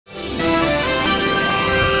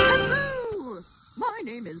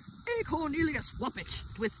Acornelius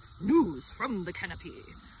Wuppet with news from the Canopy.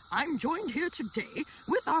 I'm joined here today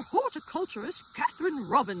with our horticulturist Katherine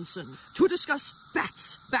Robinson to discuss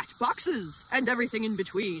bats, bat boxes, and everything in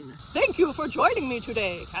between. Thank you for joining me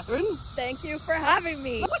today, Katherine. Thank you for having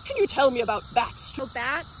me. What can you tell me about bats? So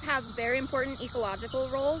bats have very important ecological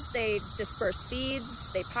roles. They disperse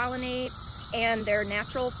seeds, they pollinate, and they're a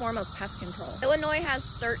natural form of pest control. Illinois has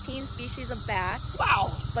 13 species of bats.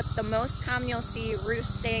 Wow! But the most common you'll see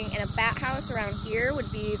roosting in a bat house around here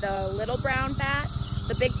would be the little brown bat,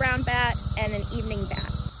 the big brown bat, and an evening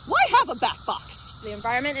bat. Why have a bat box? The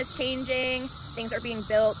environment is changing, things are being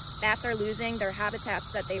built, bats are losing their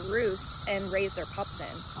habitats that they roost and raise their pups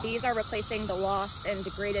in. These are replacing the lost and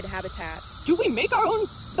degraded habitats. Do we make our own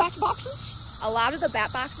bat boxes? A lot of the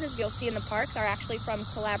bat boxes you'll see in the parks are actually from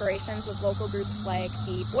collaborations with local groups like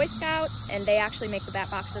the Boy Scouts, and they actually make the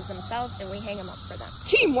bat boxes themselves, and we hang them up for them.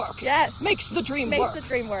 Teamwork! Yes! Makes the dream work. Makes the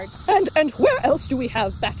dream work. And where else do we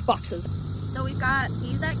have bat boxes? So we've got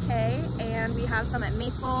these at K, and we have some at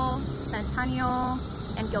Maple, Centennial,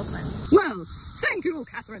 and Gilson. Well, thank you,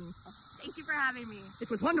 Katherine. Thank you for having me.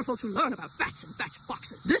 It was wonderful to learn about bats and bat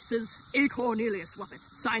boxes. This is Acornelius Wuppet,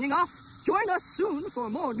 signing off. Join us soon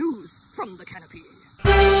for more news from the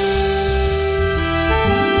Canopy.